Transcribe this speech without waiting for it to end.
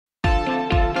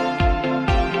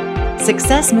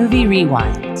Success Movie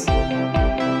Rewind.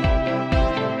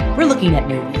 We're looking at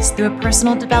movies through a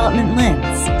personal development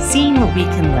lens, seeing what we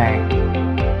can learn.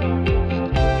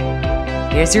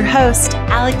 Here's your host,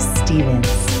 Alex Stevens.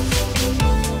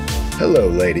 Hello,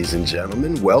 ladies and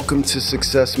gentlemen. Welcome to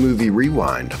Success Movie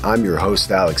Rewind. I'm your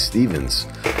host, Alex Stevens.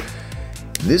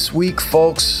 This week,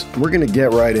 folks, we're going to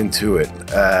get right into it.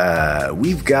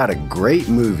 We've got a great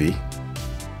movie,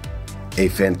 a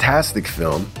fantastic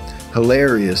film,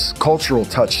 hilarious, cultural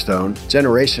touchstone,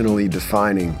 generationally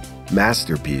defining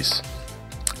masterpiece.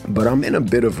 But I'm in a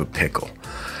bit of a pickle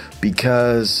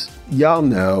because y'all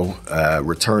know,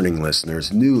 returning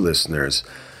listeners, new listeners,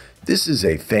 this is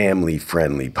a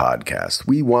family-friendly podcast.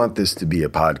 We want this to be a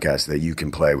podcast that you can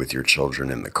play with your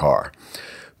children in the car.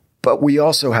 But we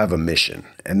also have a mission,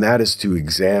 and that is to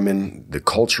examine the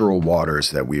cultural waters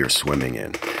that we are swimming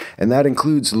in. And that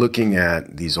includes looking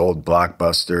at these old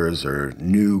blockbusters or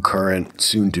new, current,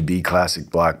 soon-to-be classic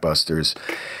blockbusters,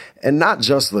 and not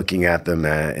just looking at them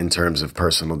in terms of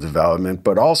personal development,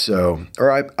 but also,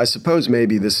 or I suppose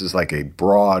maybe this is like a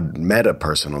broad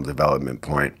meta-personal development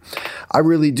point. I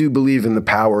really do believe in the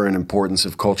power and importance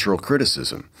of cultural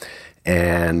criticism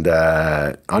and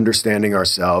understanding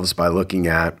ourselves by looking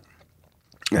at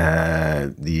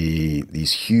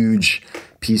these huge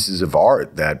pieces of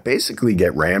art that basically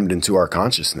get rammed into our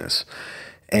consciousness.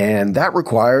 And that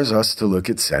requires us to look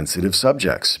at sensitive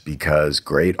subjects because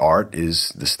great art is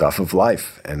the stuff of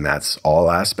life, and that's all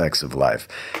aspects of life.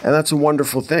 And that's a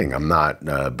wonderful thing. I'm not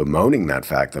bemoaning that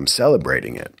fact. I'm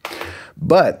celebrating it.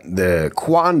 But the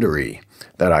quandary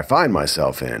that I find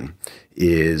myself in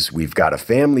is we've got a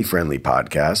family-friendly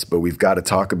podcast, but we've got to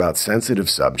talk about sensitive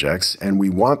subjects, and we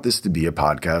want this to be a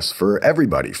podcast for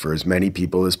everybody, for as many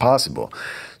people as possible.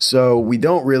 So we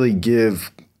don't really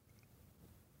give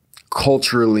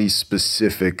culturally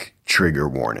specific trigger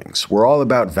warnings. We're all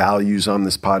about values on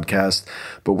this podcast,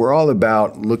 but we're all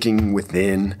about looking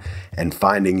within and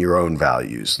finding your own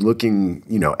values, looking,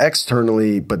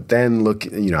 externally, but then look,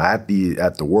 at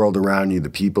the world around you, the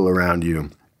people around you,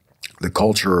 the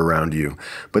culture around you,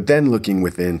 but then looking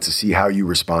within to see how you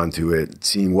respond to it,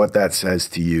 seeing what that says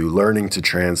to you, learning to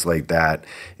translate that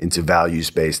into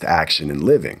values-based action and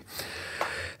living.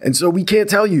 And so we can't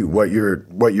tell you what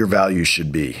your values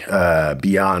should be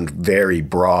beyond very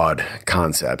broad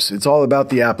concepts. It's all about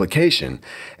the application.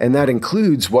 And that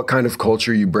includes what kind of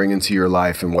culture you bring into your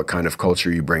life and what kind of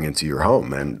culture you bring into your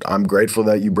home. And I'm grateful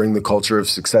that you bring the culture of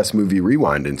Success Movie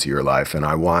Rewind into your life. And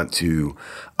I want to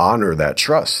honor that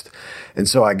trust. And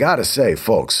so I got to say,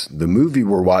 folks, the movie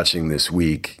we're watching this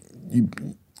week,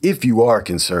 if you are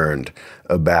concerned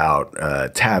about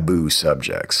taboo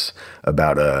subjects,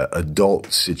 about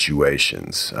adult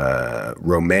situations,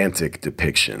 romantic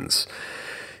depictions,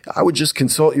 I would just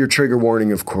consult your trigger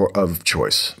warning of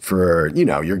choice for,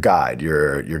 your guide,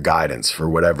 your guidance for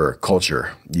whatever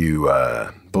culture you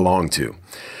belong to.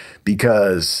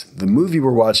 Because the movie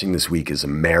we're watching this week is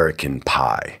American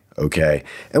Pie. Okay.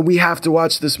 And we have to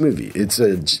watch this movie.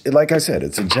 Like I said,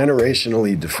 it's a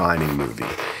generationally defining movie.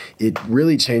 It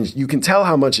really changed. You can tell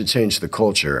how much it changed the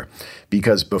culture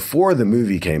because before the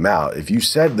movie came out, if you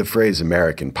said the phrase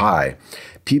American Pie,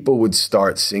 people would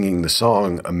start singing the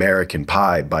song American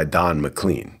Pie by Don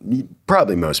McLean.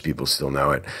 Probably most people still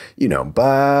know it.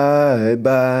 Bye,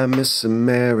 bye, Miss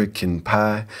American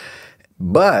Pie.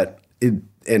 But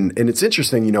And it's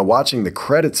interesting, watching the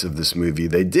credits of this movie,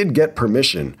 they did get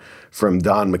permission from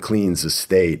Don McLean's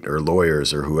estate or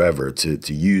lawyers or whoever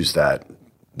to use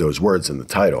those words in the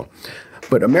title.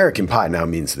 But American Pie now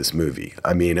means this movie.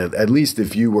 I mean, at least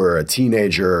if you were a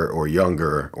teenager or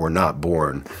younger or not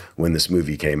born when this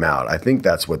movie came out, I think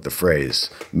that's what the phrase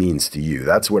means to you.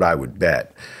 That's what I would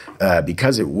bet.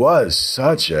 Because it was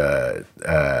such just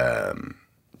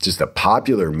a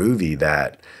popular movie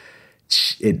that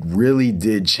it really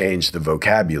did change the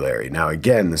vocabulary. Now,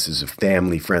 again, this is a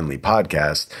family-friendly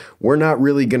podcast. We're not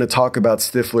really going to talk about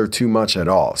Stifler too much at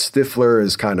all. Stifler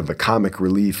is kind of a comic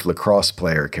relief lacrosse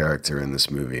player character in this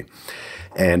movie.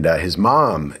 And his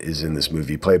mom is in this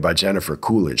movie, played by Jennifer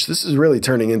Coolidge. This is really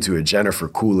turning into a Jennifer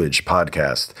Coolidge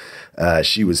podcast.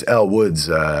 She was Elle Wood's,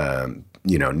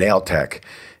 nail tech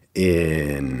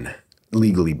in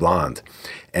Legally Blonde.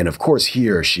 And of course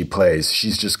here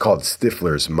she's just called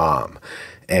Stifler's mom.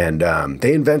 And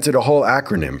they invented a whole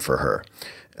acronym for her,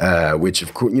 which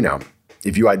of course,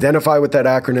 If you identify with that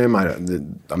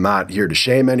acronym, I'm not here to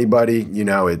shame anybody. You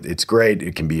know, it's great.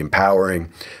 It can be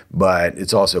empowering, but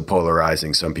it's also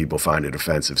polarizing. Some people find it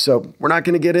offensive. So we're not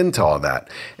going to get into all that.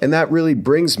 And that really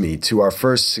brings me to our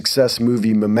first success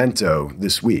movie memento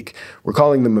this week. We're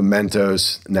calling them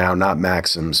mementos now, not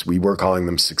maxims. We were calling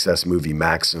them success movie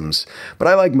maxims. But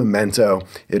I like memento.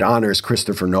 It honors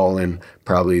Christopher Nolan,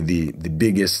 probably the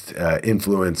biggest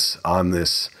influence on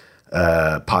this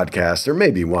podcast, or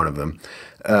maybe one of them.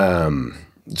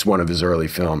 It's one of his early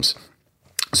films.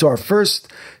 So our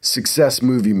first success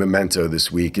movie memento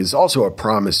this week is also a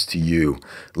promise to you,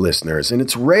 listeners. And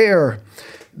it's rare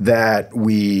that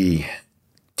we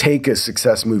take a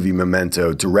success movie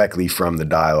memento directly from the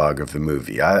dialogue of the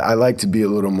movie. I like to be a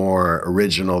little more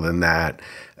original than that,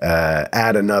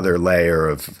 add another layer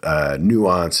of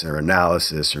nuance or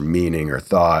analysis or meaning or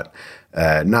thought,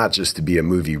 not just to be a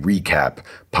movie recap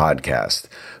podcast.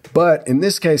 But in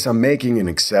this case, I'm making an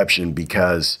exception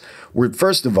because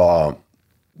first of all,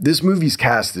 this movie's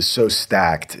cast is so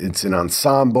stacked. It's an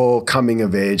ensemble,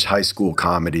 coming-of-age high school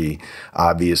comedy.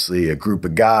 Obviously, a group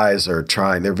of guys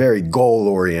they're very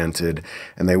goal-oriented,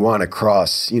 and they want to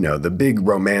cross, the big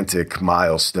romantic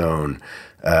milestone,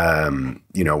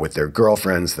 with their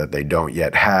girlfriends that they don't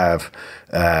yet have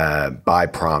by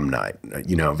prom night.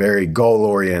 Very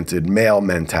goal-oriented, male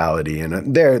mentality,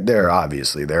 and they're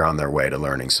obviously on their way to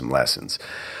learning some lessons.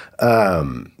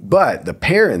 But the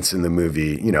parents in the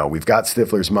movie, we've got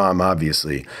Stifler's mom,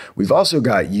 obviously. We've also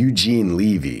got Eugene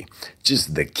Levy,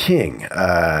 just the king.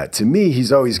 To me,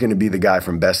 he's always going to be the guy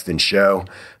from Best in Show.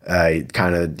 He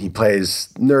plays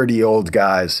nerdy old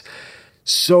guys.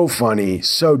 So funny,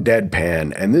 so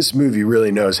deadpan, and this movie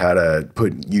really knows how to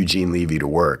put Eugene Levy to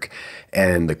work.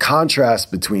 And the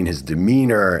contrast between his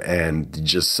demeanor and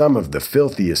just some of the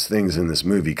filthiest things in this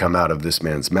movie come out of this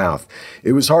man's mouth.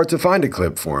 It was hard to find a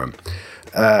clip for him,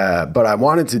 but I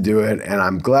wanted to do it, and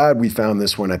I'm glad we found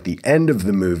this one at the end of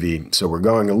the movie. So we're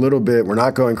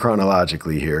not going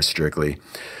chronologically here strictly,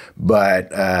 but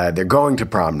they're going to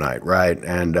prom night, right?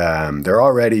 And they're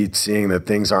already seeing that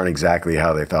things aren't exactly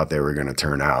how they thought they were going to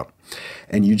turn out.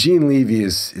 And Eugene Levy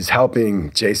is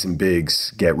helping Jason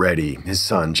Biggs get ready, his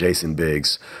son, Jason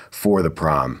Biggs, for the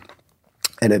prom.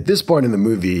 And at this point in the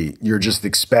movie, you're just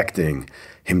expecting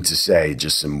him to say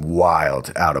just some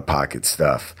wild, out-of-pocket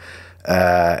stuff.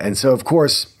 And so, of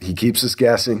course, he keeps us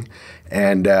guessing.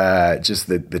 And just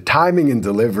the timing and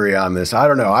delivery on this, I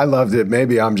don't know. I loved it.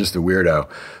 Maybe I'm just a weirdo.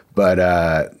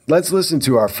 But let's listen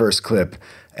to our first clip,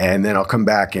 and then I'll come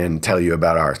back and tell you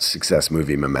about our success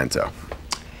movie memento.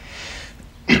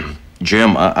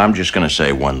 Jim, I'm just going to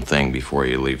say one thing before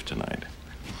you leave tonight.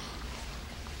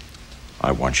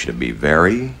 I want you to be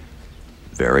very,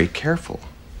 very careful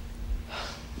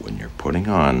when you're putting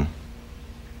on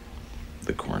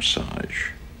the corsage.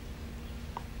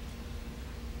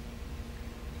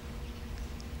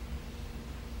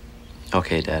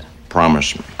 Okay, Dad.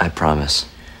 Promise me. I promise.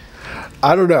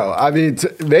 I don't know. I mean,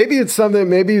 maybe it's something,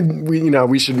 maybe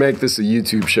we should make this a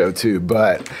YouTube show too,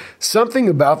 but something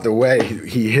about the way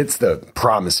he hits the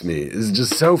promise me is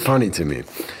just so funny to me.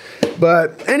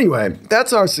 But anyway,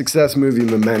 that's our success movie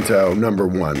memento number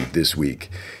 1 this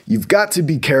week. You've got to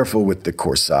be careful with the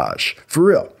corsage, for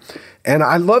real. And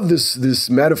I love this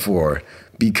metaphor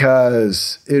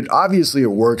because it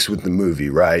works with the movie,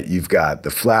 right? You've got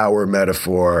the flower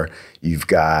metaphor, you've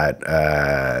got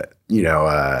a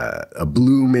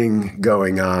blooming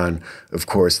going on. Of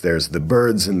course, there's the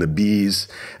birds and the bees.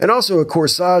 And also a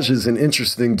corsage is an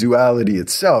interesting duality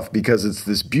itself because it's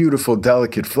this beautiful,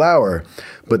 delicate flower,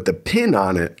 but the pin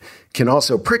on it can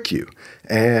also prick you.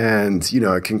 And,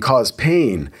 it can cause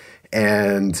pain.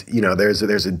 And, there's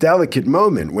a delicate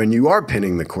moment when you are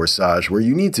pinning the corsage where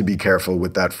you need to be careful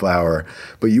with that flower,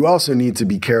 but you also need to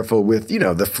be careful with,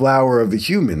 the flower of the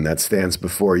human that stands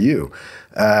before you.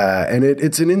 And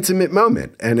it's an intimate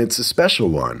moment, and it's a special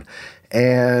one.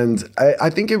 And I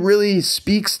think it really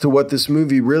speaks to what this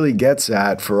movie really gets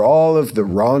at for all of the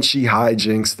raunchy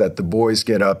hijinks that the boys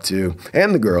get up to,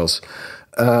 and the girls.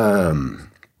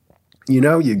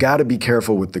 You got to be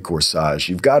careful with the corsage.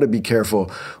 You've got to be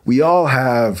careful. We all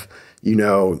have,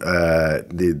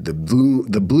 the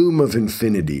bloom of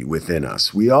infinity within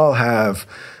us. We all have,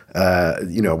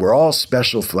 we're all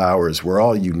special flowers. We're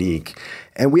all unique.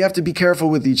 And we have to be careful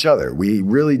with each other. We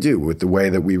really do, with the way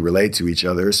that we relate to each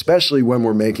other, especially when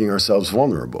we're making ourselves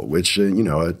vulnerable, which, a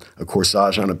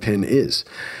corsage on a pin is.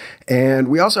 And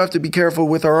we also have to be careful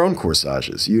with our own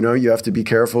corsages. You know, you have to be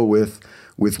careful with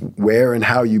where and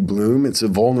how you bloom. It's a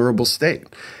vulnerable state.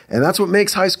 And that's what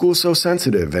makes high school so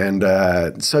sensitive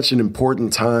and such an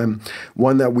important time,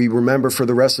 one that we remember for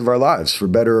the rest of our lives, for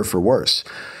better or for worse.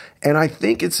 And I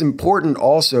think it's important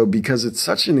also because it's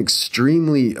such an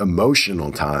extremely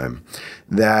emotional time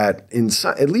that,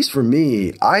 at least for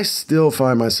me, I still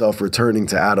find myself returning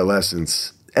to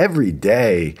adolescence every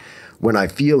day when I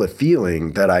feel a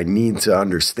feeling that I need to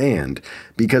understand.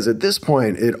 Because at this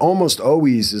point, it almost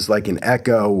always is like an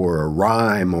echo or a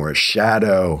rhyme or a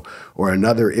shadow or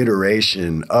another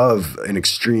iteration of an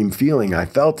extreme feeling I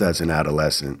felt as an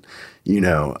adolescent. You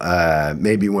know,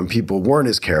 maybe when people weren't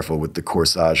as careful with the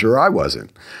corsage, or I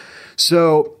wasn't.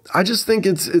 So I just think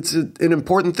it's an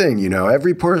important thing. You know,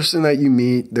 every person that you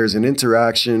meet, there's an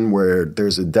interaction where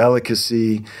there's a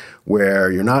delicacy,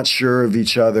 where you're not sure of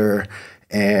each other,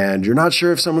 and you're not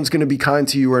sure if someone's going to be kind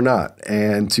to you or not.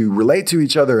 And to relate to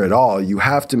each other at all, you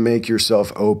have to make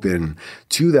yourself open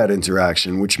to that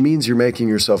interaction, which means you're making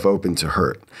yourself open to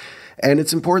hurt. And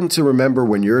it's important to remember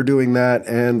when you're doing that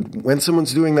and when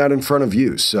someone's doing that in front of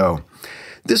you. So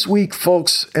this week,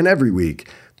 folks, and every week,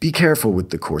 be careful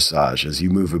with the corsage as you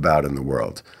move about in the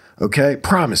world. Okay?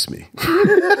 Promise me.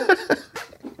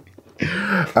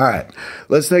 All right,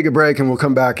 let's take a break and we'll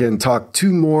come back and talk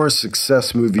 2 more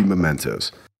success movie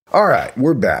mementos. All right,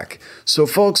 we're back. So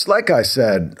folks, like I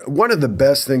said, one of the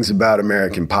best things about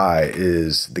American Pie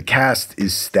is the cast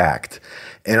is stacked.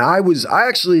 And I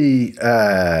actually,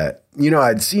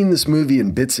 I'd seen this movie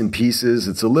in bits and pieces.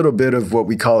 It's a little bit of what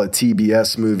we call a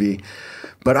TBS movie.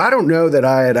 But I don't know that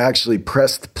I had actually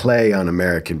pressed play on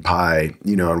American Pie,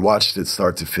 and watched it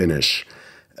start to finish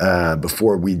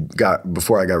before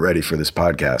I got ready for this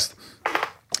podcast.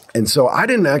 And so I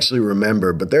didn't actually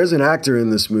remember, but there's an actor in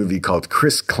this movie called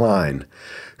Chris Klein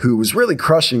who was really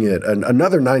crushing it.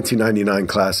 Another 1999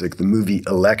 classic, the movie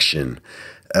Election,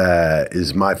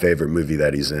 is my favorite movie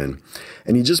that he's in.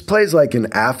 And he just plays like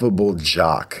an affable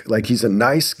jock. Like he's a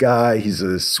nice guy. He's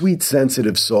a sweet,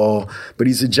 sensitive soul, but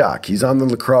he's a jock. He's on the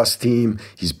lacrosse team.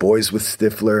 He's boys with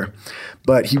Stifler,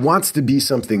 but he wants to be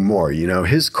something more.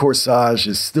 His corsage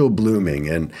is still blooming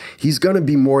and he's going to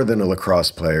be more than a lacrosse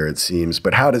player, it seems.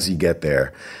 But how does he get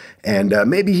there? And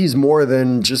maybe he's more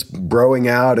than just broing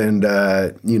out and,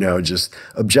 just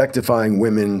objectifying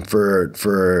women for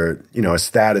a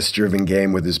status-driven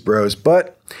game with his bros.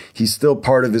 But he's still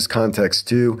part of his context,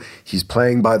 too. He's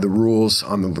playing by the rules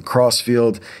on the lacrosse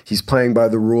field. He's playing by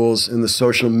the rules in the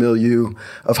social milieu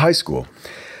of high school.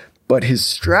 But his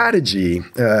strategy,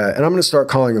 and I'm going to start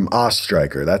calling him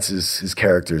Ozstriker. That's his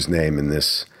character's name in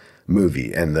this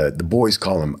movie, and the boys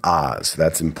call him Oz.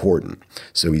 That's important.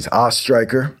 So he's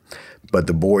Ozstriker, but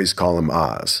the boys call him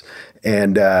Oz.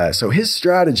 And so his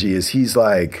strategy is he's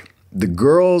like, the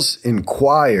girls in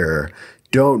choir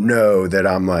don't know that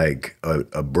I'm like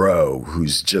a bro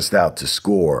who's just out to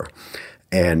score.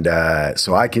 And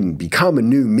so I can become a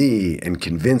new me and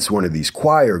convince one of these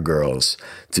choir girls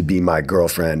to be my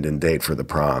girlfriend and date for the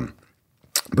prom.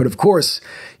 But of course,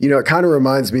 it kind of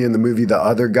reminds me in the movie The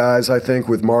Other Guys, I think,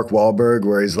 with Mark Wahlberg,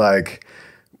 where he's like,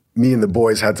 me and the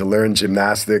boys had to learn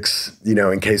gymnastics,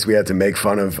 in case we had to make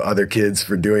fun of other kids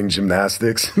for doing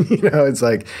gymnastics. It's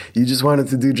like, you just wanted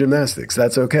to do gymnastics.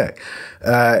 That's okay.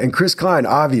 And Chris Klein,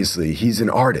 obviously, he's an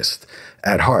artist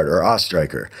at heart, or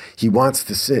Ozstriker. He wants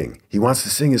to sing. He wants to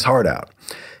sing his heart out.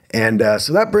 And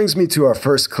so that brings me to our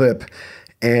first clip.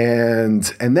 And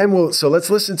then let's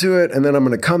listen to it, and then I'm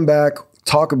going to come back,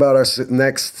 talk about our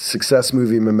next success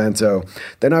movie, Memento.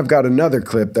 Then I've got another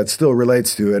clip that still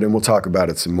relates to it, and we'll talk about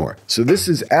it some more. So this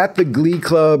is at the Glee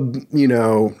Club.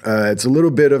 It's a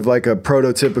little bit of like a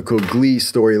prototypical Glee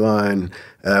storyline.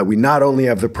 We not only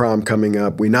have the prom coming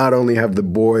up, we not only have the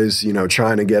boys,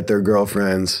 trying to get their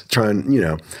girlfriends, trying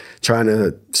to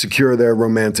secure their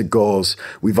romantic goals.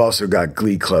 We've also got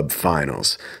Glee Club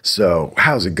finals. So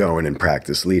how's it going in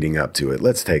practice leading up to it?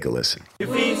 Let's take a listen.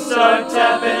 Your feet start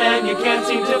tapping and you can't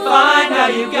seem to find how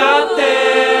you got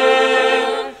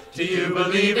there. Do you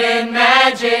believe in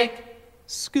magic?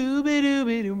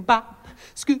 Scooby-Dooby-Doo-Bop,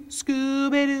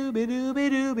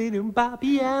 Scooby-Dooby-Dooby-Dooby-Dooby-Doo-Bop,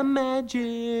 yeah,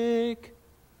 magic.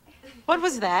 What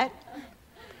was that?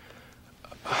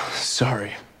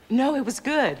 Sorry. No, it was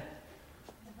good.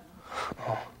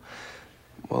 Oh.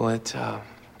 Well, it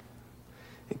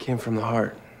came from the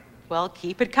heart. Well,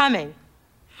 keep it coming.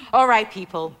 All right,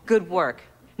 people, good work.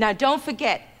 Now, don't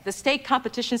forget, the state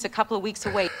competition's a couple of weeks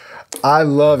away. I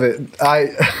love it. I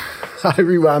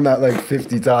rewound that like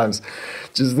 50 times.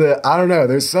 I don't know,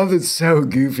 there's something so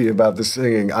goofy about the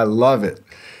singing. I love it.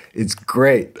 It's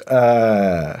great.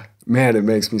 Man, it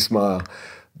makes me smile.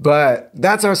 But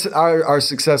that's our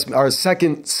success, our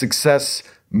second success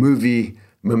movie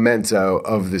memento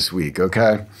of this week,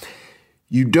 okay?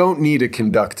 You don't need a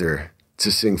conductor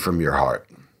to sing from your heart,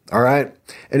 all right?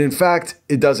 And in fact,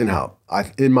 it doesn't help,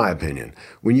 in my opinion.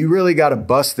 When you really got to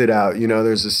bust it out, you know,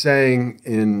 there's a saying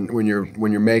when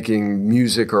you're making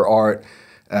music or art,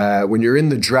 when you're in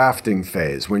the drafting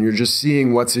phase, when you're just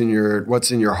seeing what's in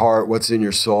your heart, what's in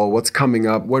your soul, what's coming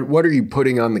up, what are you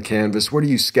putting on the canvas, what are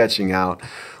you sketching out?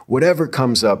 Whatever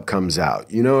comes up, comes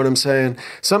out. You know what I'm saying?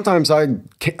 Sometimes I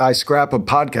scrap a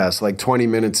podcast like 20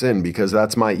 minutes in because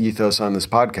that's my ethos on this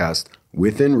podcast,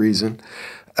 within reason.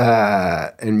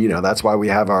 And, you know, that's why we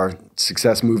have our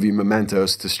success movie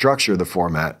mementos to structure the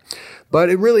format. But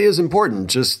it really is important.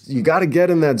 Just, you got to get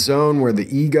in that zone where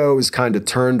the ego is kind of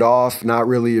turned off, not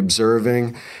really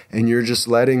observing, and you're just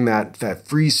letting that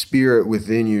free spirit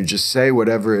within you just say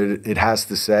whatever it has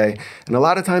to say. And a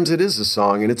lot of times it is a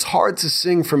song, and it's hard to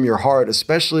sing from your heart,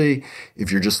 especially if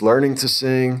you're just learning to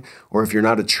sing or if you're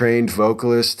not a trained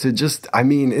vocalist.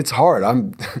 It's hard.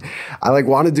 I like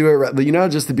want to do it, you know,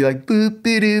 just to be like, boop,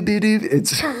 be-doo, be-doo.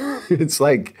 It's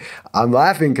like, I'm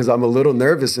laughing because I'm a little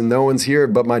nervous and no one's here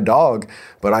but my dog,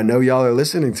 but I know y'all are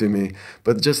listening to me.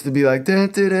 But just to be like,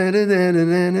 it's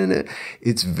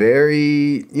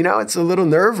very, you know, it's a little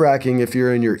nerve-wracking if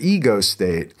you're in your ego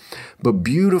state. But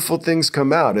beautiful things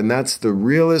come out, and that's the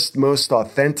realest, most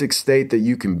authentic state that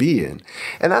you can be in.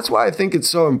 And that's why I think it's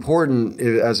so important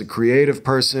as a creative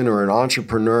person or an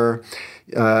entrepreneur,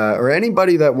 or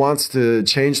anybody that wants to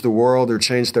change the world or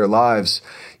change their lives.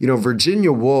 You know,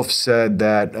 Virginia Woolf said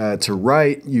that to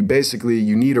write, you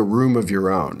need a room of your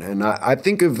own. And I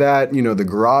think of that, you know, the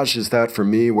garage is that for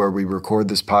me where we record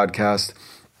this podcast.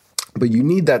 But you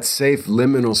need that safe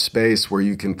liminal space where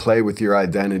you can play with your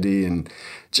identity and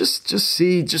just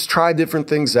try different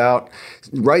things out.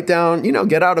 Write down, you know,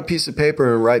 get out a piece of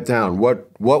paper and write down what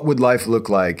would life look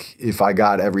like if I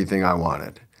got everything I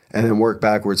wanted, and then work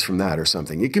backwards from that or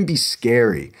something. It can be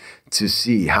scary to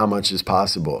see how much is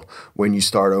possible when you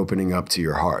start opening up to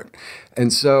your heart.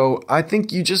 And so I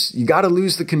think you got to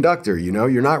lose the conductor, you know?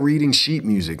 You're not reading sheet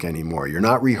music anymore. You're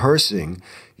not rehearsing.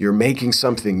 You're making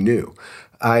something new.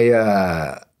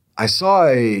 I saw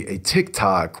a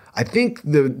TikTok. I think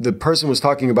the person was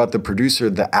talking about the producer,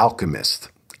 The Alchemist,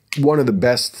 one of the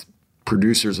best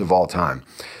producers of all time.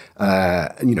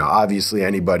 You know, obviously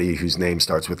anybody whose name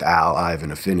starts with Al, I have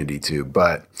an affinity to.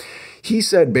 But he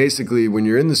said basically when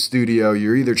you're in the studio,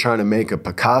 you're either trying to make a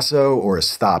Picasso or a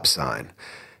stop sign.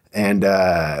 And,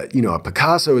 you know, a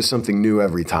Picasso is something new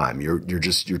every time. You're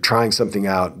trying something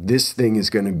out. This thing is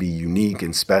going to be unique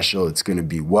and special. It's going to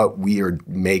be what we are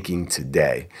making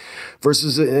today.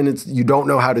 You don't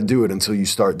know how to do it until you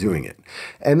start doing it.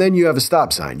 And then you have a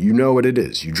stop sign. You know what it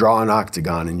is. You draw an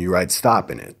octagon and you write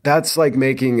stop in it. That's like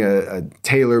making a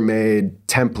tailor-made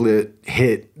template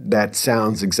hit that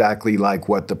sounds exactly like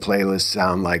what the playlists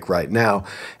sound like right now.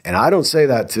 And I don't say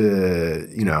that to,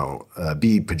 you know,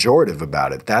 be pejorative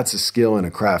about it. That's a skill and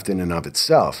a craft in and of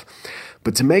itself.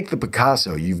 But to make the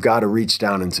Picasso, you've got to reach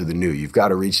down into the new. You've got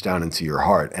to reach down into your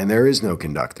heart. And there is no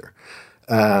conductor.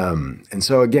 And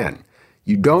so again,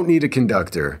 you don't need a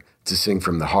conductor to sing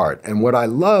from the heart. And what I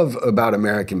love about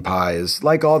American Pie is,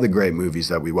 like all the great movies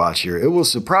that we watch here, it will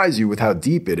surprise you with how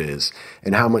deep it is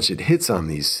and how much it hits on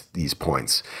these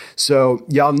points. So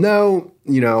y'all know,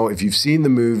 you know, if you've seen the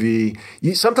movie,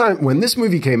 sometimes when this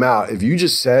movie came out, if you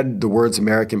just said the words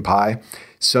American Pie,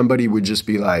 somebody would just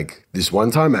be like, this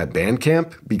one time at band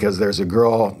camp, because there's a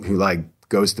girl who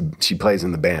she plays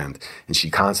in the band and she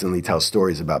constantly tells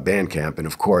stories about band camp. And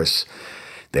of course,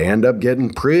 they end up getting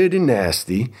pretty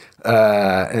nasty.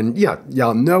 And yeah,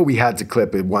 y'all know we had to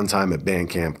clip it one time at band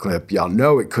camp clip. Y'all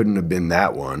know it couldn't have been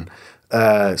that one.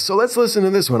 So let's listen to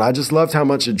this one. I just loved how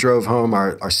much it drove home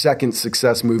our second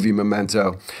success movie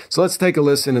memento. So let's take a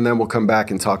listen and then we'll come back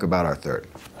and talk about our third.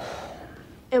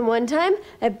 And one time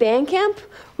at band camp,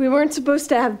 we weren't supposed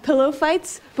to have pillow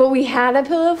fights, but we had a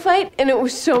pillow fight and it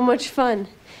was so much fun.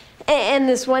 And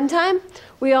this one time,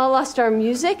 we all lost our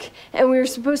music, and we were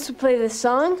supposed to play this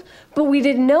song, but we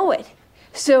didn't know it.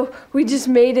 So we just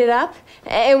made it up,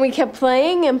 and we kept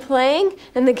playing and playing,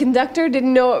 and the conductor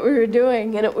didn't know what we were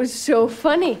doing, and it was so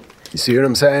funny. You see what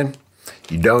I'm saying?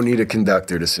 You don't need a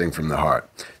conductor to sing from the heart.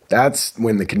 That's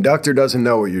when the conductor doesn't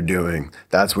know what you're doing.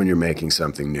 That's when you're making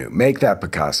something new. Make that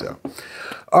Picasso.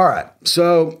 All right,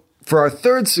 so for our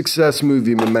third success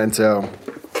movie memento,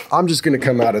 I'm just going to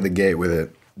come out of the gate with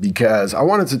it, because I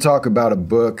wanted to talk about a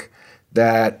book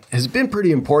that has been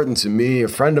pretty important to me. A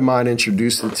friend of mine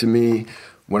introduced it to me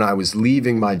when I was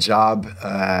leaving my job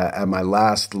at my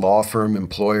last law firm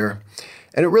employer.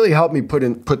 And it really helped me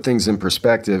put things in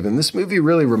perspective. And this movie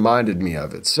really reminded me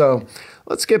of it. So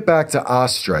let's get back to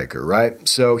Ostreicher, right?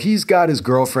 So he's got his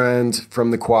girlfriend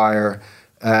from the choir.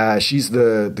 She's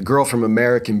the girl from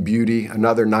American Beauty,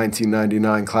 another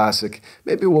 1999 classic.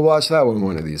 Maybe we'll watch that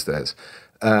one of these days.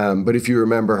 But if you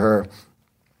remember her.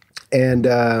 And,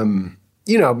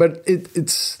 but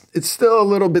it's still a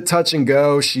little bit touch and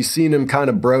go. She's seen him kind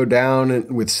of bro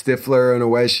down with Stifler in a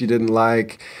way she didn't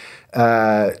like.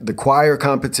 The choir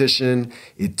competition,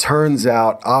 it turns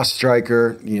out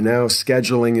Ostreicher,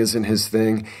 scheduling isn't his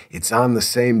thing. It's on the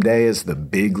same day as the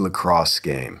big lacrosse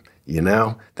game,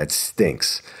 that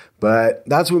stinks. But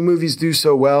that's what movies do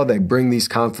so well. They bring these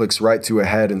conflicts right to a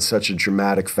head in such a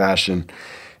dramatic fashion.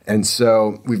 And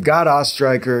so we've got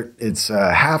Ostreicher. It's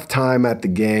halftime at the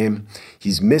game.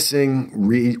 He's missing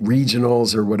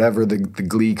regionals or whatever the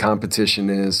Glee competition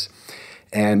is.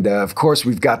 And, of course,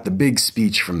 we've got the big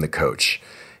speech from the coach.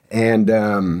 And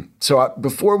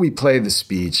before we play the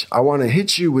speech, I want to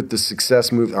hit you with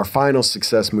our final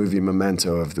success movie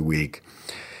memento of the week.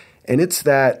 And it's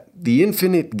that the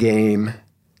infinite game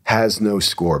has no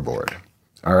scoreboard.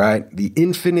 All right? The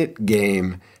infinite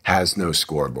game has no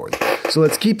scoreboard. So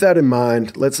let's keep that in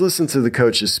mind. Let's listen to the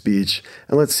coach's speech,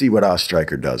 and let's see what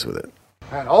Ostreicher does with it.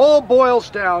 And all boils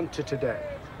down to today.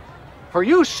 For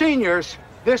you seniors,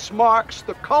 this marks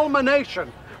the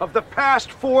culmination of the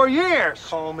past 4 years.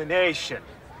 Culmination.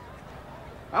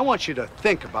 I want you to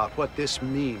think about what this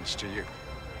means to you.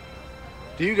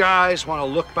 Do you guys want to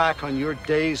look back on your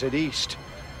days at East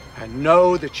and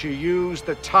know that you used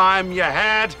the time you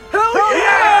had? Hell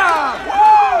yeah!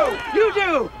 Whoa! You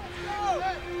do!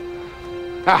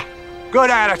 Good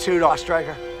attitude,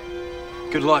 Ostreicher.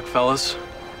 Good luck, fellas.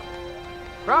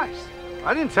 Christ,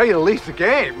 I didn't tell you to leave the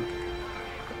game.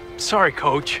 Sorry,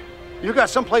 Coach. You got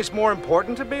someplace more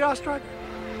important to be, Ostreicher?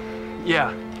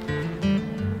 Yeah.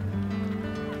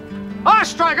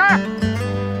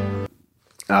 Ostreicher!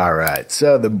 All right,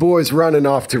 so the boy's running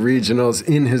off to regionals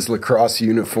in his lacrosse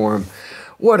uniform.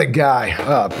 What a guy.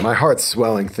 My heart's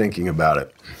swelling thinking about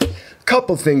it. A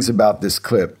couple things about this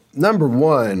clip. Number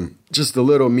one, just a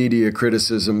little media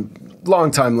criticism.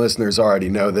 Longtime listeners already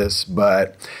know this,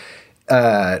 but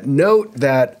note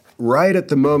that right at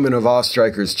the moment of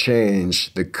Ostreicher's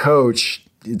change, the coach,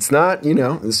 it's not,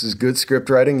 this is good script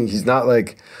writing. He's not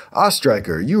like,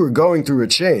 Ostreicher, you are going through a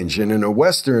change, and in a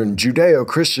Western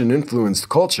Judeo-Christian influenced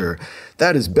culture,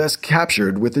 that is best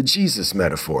captured with a Jesus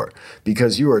metaphor,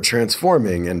 because you are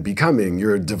transforming and becoming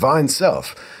your divine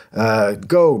self.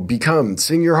 Go become,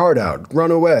 sing your heart out,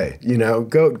 run away,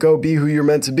 go be who you're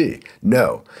meant to be.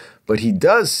 No, but he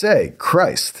does say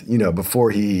Christ,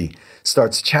 before he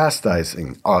starts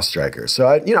chastising Ostreicher. So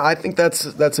I think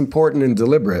that's important and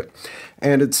deliberate,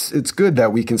 and it's good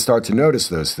that we can start to notice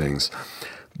those things.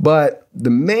 But the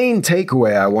main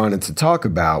takeaway I wanted to talk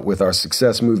about with our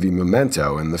success movie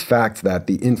memento and the fact that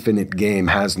the infinite game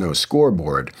has no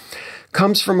scoreboard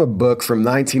comes from a book from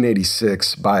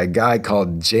 1986 by a guy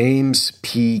called James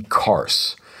P.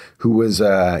 Carse, who was,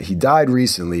 he died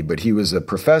recently, but he was a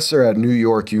professor at New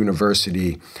York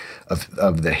University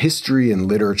of the history and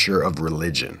literature of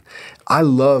religion. I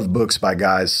love books by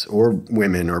guys or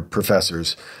women or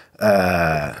professors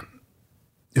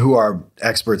who are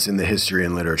experts in the history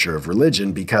and literature of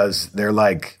religion, because they're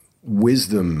like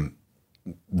wisdom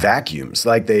vacuums.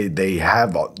 Like they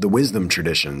have the wisdom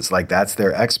traditions, like that's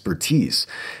their expertise.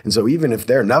 And so even if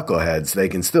they're knuckleheads, they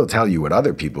can still tell you what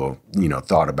other people,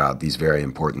 thought about these very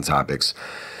important topics.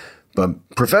 But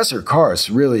Professor Carse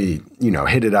really,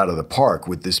 hit it out of the park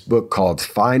with this book called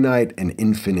Finite and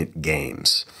Infinite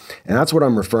Games. And that's what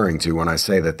I'm referring to when I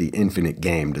say that the infinite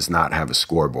game does not have a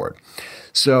scoreboard.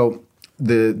 So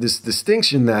this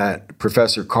distinction that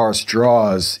Professor Carse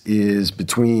draws is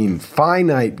between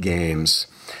finite games,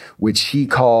 which he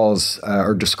calls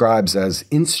or describes as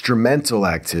instrumental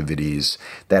activities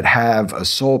that have a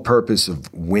sole purpose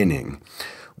of winning,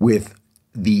 with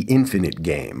the infinite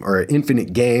game, or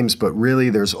infinite games, but really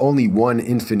there's only one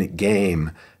infinite game,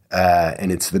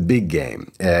 and it's the big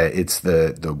game. It's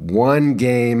the one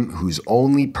game whose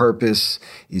only purpose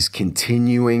is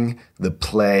continuing the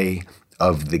play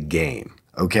of the game,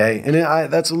 okay? And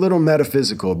that's a little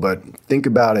metaphysical, but think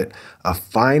about it. A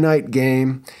finite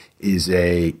game is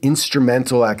a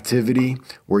instrumental activity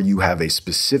where you have a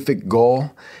specific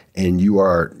goal and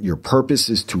your purpose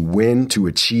is to win, to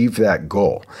achieve that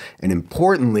goal. And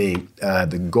importantly,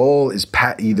 the goal is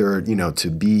either,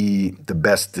 to be the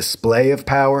best display of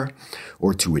power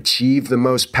or to achieve the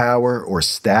most power or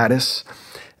status.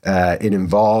 It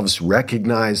involves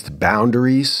recognized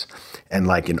boundaries and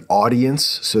like an audience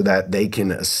so that they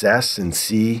can assess and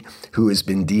see who has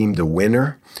been deemed a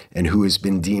winner and who has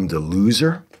been deemed a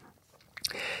loser.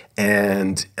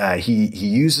 And he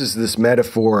uses this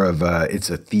metaphor of it's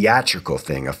a theatrical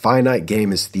thing. A finite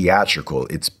game is theatrical.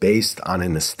 It's based on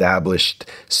an established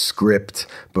script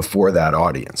before that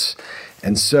audience.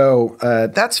 And so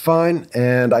that's fine.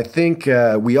 And I think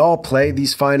we all play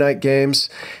these finite games.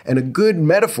 And a good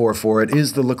metaphor for it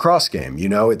is the lacrosse game. You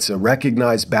know, it's a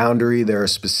recognized boundary. There are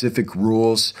specific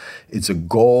rules. It's a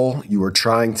goal. You are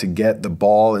trying to get the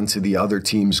ball into the other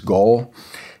team's goal.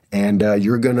 And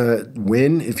you're going to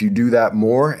win if you do that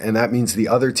more. And that means the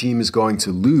other team is going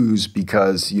to lose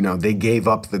because, you know, they gave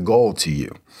up the goal to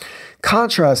you.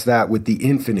 Contrast that with the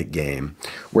infinite game,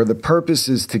 where the purpose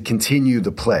is to continue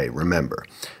the play, remember.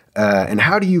 And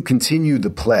how do you continue the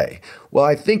play? Well,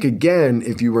 I think, again,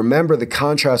 if you remember the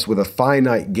contrast with a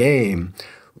finite game,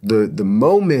 the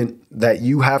moment that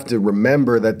you have to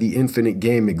remember that the infinite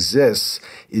game exists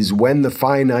is when the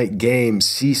finite game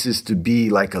ceases to be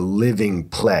like a living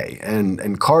play.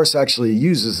 And Kars actually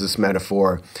uses this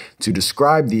metaphor to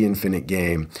describe the infinite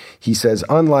game. He says,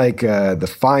 unlike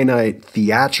the finite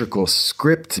theatrical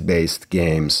script-based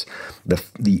games,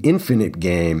 the infinite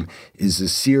game is a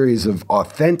series of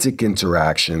authentic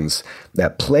interactions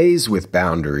that plays with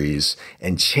boundaries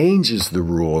and changes the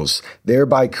rules,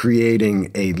 thereby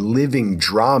creating a living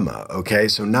drama, okay?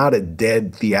 So not a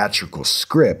dead theatrical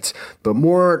script, but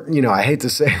more, you know, I hate to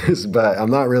say this, but I'm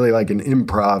not really like an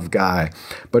improv guy,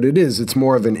 but it's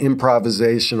more of an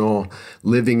improvisational,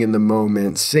 living in the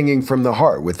moment, singing from the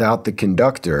heart without the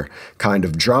conductor kind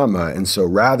of drama. And so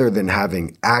rather than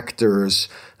having actors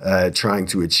trying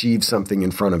to achieve something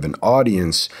in front of an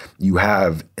audience, you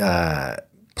have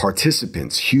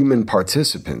participants, human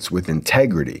participants with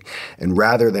integrity. And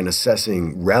rather than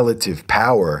assessing relative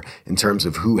power in terms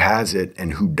of who has it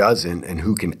and who doesn't and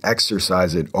who can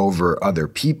exercise it over other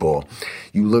people,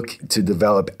 you look to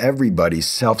develop everybody's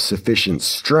self-sufficient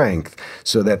strength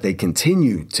so that they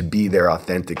continue to be their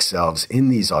authentic selves in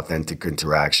these authentic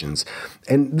interactions.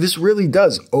 And this really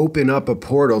does open up a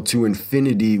portal to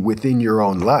infinity within your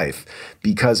own life,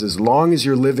 because as long as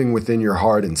you're living within your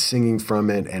heart and singing from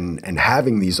it and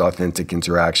having these authentic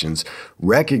interactions,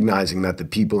 recognizing that the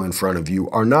people in front of you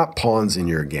are not pawns in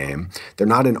your game, they're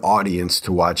not an audience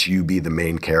to watch you be the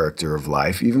main character of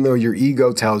life, even though your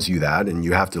ego tells you that and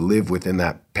you have to live within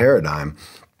that paradigm,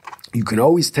 you can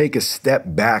always take a step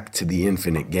back to the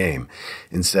infinite game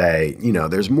and say, you know,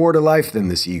 there's more to life than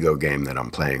this ego game that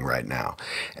I'm playing right now.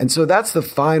 And so that's the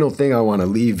final thing I want to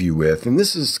leave you with. And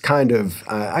this is kind of,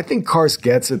 I think Kars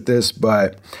gets at this,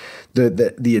 but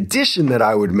the addition that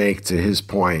I would make to his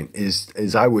point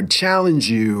is I would challenge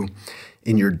you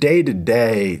in your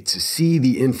day-to-day to see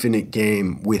the infinite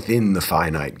game within the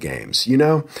finite games, you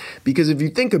know? Because if you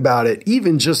think about it,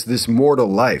 even just this mortal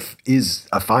life is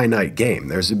a finite game.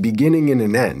 There's a beginning and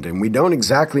an end, and we don't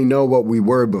exactly know what we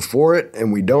were before it,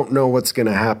 and we don't know what's going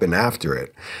to happen after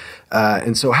it.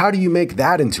 And so how do you make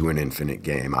that into an infinite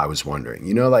game, I was wondering?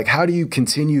 You know, like how do you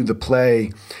continue the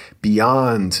play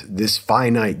beyond this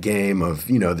finite game of,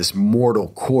 you know, this mortal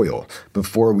coil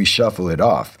before we shuffle it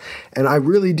off? And I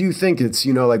really do think it's,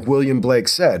 you know, like William Blake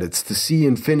said, it's to see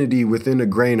infinity within a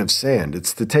grain of sand.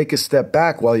 It's to take a step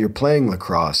back while you're playing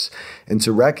lacrosse and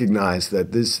to recognize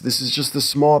that this is just a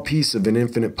small piece of an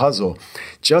infinite puzzle,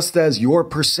 just as your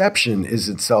perception is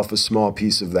itself a small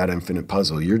piece of that infinite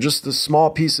puzzle. You're just a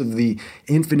small piece of the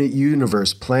infinite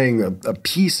universe playing a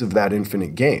piece of that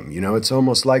infinite game. You know, it's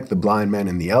almost like the blind man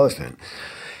and the elephant.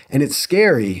 And it's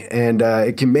scary, and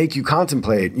it can make you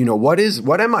contemplate, you know, what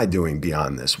am I doing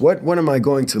beyond this? What am I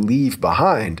going to leave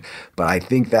behind? But I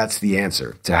think that's the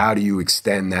answer to how do you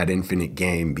extend that infinite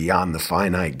game beyond the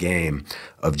finite game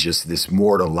of just this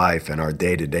mortal life and our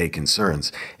day-to-day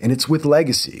concerns. And it's with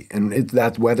legacy, and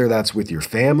whether that's with your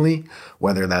family,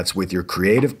 whether that's with your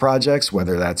creative projects,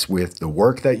 whether that's with the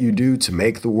work that you do to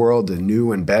make the world a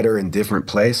new and better and different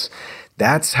place.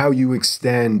 That's how you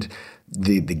extend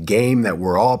the game that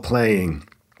we're all playing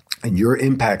and your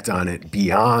impact on it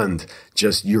beyond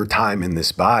just your time in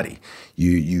this body.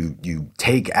 You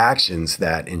take actions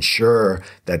that ensure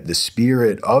that the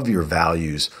spirit of your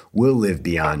values will live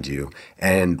beyond you.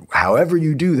 And however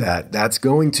you do that, that's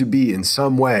going to be in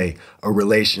some way a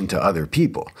relation to other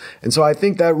people. And so I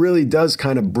think that really does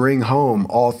kind of bring home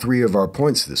all three of our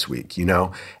points this week. You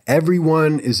know,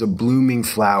 everyone is a blooming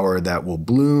flower that will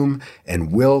bloom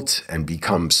and wilt and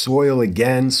become soil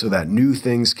again so that new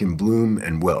things can bloom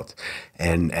and wilt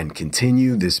and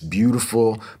continue this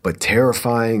beautiful but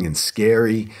terrifying and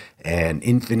scary and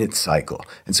infinite cycle.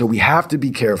 And so we have to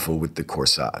be careful with the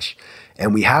corsage.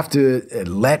 And we have to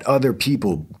let other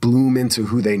people bloom into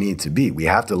who they need to be. We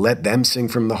have to let them sing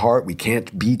from the heart. We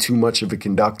can't be too much of a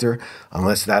conductor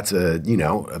unless that's a,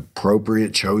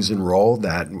 appropriate chosen role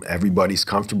that everybody's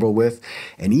comfortable with.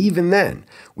 And even then,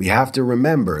 we have to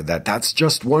remember that that's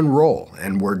just one role.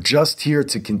 And we're just here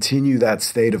to continue that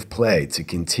state of play, to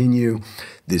continue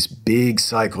this big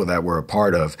cycle that we're a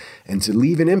part of, and to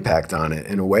leave an impact on it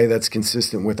in a way that's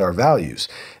consistent with our values.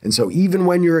 And so even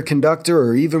when you're a conductor,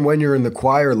 or even when you're in the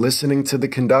choir listening to the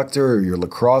conductor, or your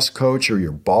lacrosse coach, or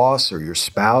your boss, or your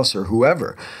spouse, or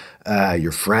whoever,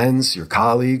 your friends, your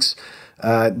colleagues,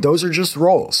 those are just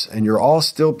roles, and you're all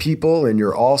still people, and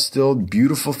you're all still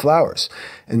beautiful flowers.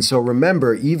 And so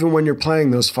remember, even when you're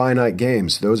playing those finite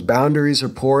games, those boundaries are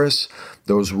porous,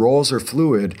 those roles are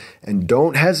fluid, and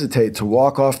don't hesitate to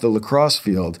walk off the lacrosse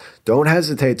field. Don't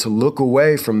hesitate to look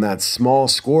away from that small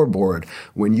scoreboard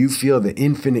when you feel the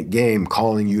infinite game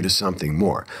calling you to something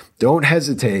more. Don't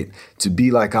hesitate to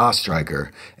be like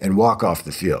Ostriker and walk off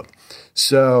the field.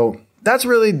 So that's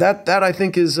really, that I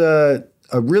think is a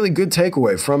really good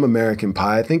takeaway from American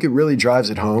Pie. I think it really drives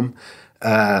it home.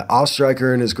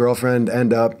 Ostriker and his girlfriend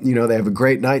end up, they have a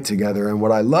great night together. And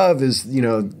what I love is,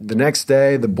 the next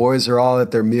day, the boys are all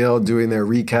at their meal doing their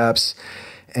recaps.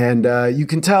 And you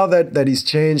can tell that he's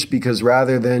changed, because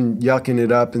rather than yucking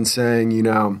it up and saying,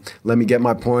 let me get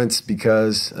my points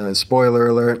because, spoiler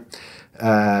alert,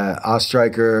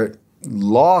 Ostriker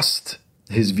lost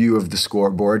his view of the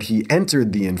scoreboard. He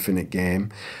entered the infinite game.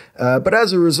 But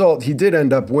as a result, he did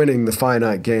end up winning the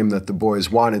finite game that the boys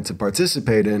wanted to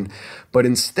participate in. But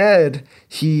instead,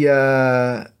 he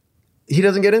doesn't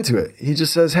get into it. He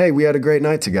just says, hey, we had a great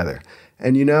night together.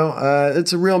 And,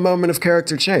 it's a real moment of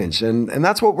character change. And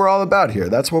that's what we're all about here.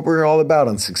 That's what we're all about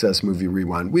on Success Movie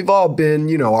Rewind. We've all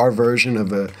been, our version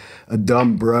of a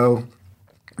dumb bro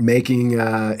making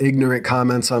ignorant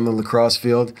comments on the lacrosse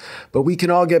field, but we can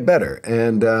all get better.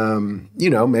 And,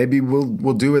 maybe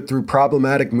we'll do it through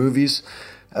problematic movies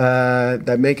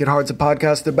that make it hard to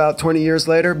podcast about 20 years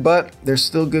later, but there's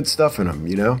still good stuff in them,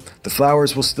 The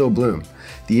flowers will still bloom.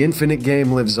 The infinite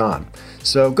game lives on.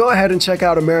 So go ahead and check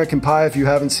out American Pie if you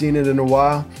haven't seen it in a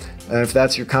while, if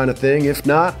that's your kind of thing. If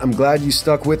not, I'm glad you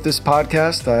stuck with this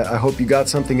podcast. I hope you got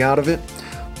something out of it.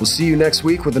 We'll see you next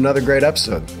week with another great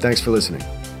episode. Thanks for listening.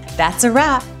 That's a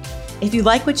wrap. If you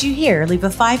like what you hear, leave a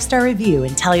 5-star review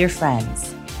and tell your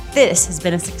friends. This has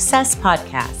been a Success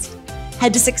Podcast.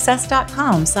 Head to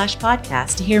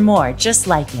success.com/podcast to hear more just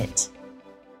like it.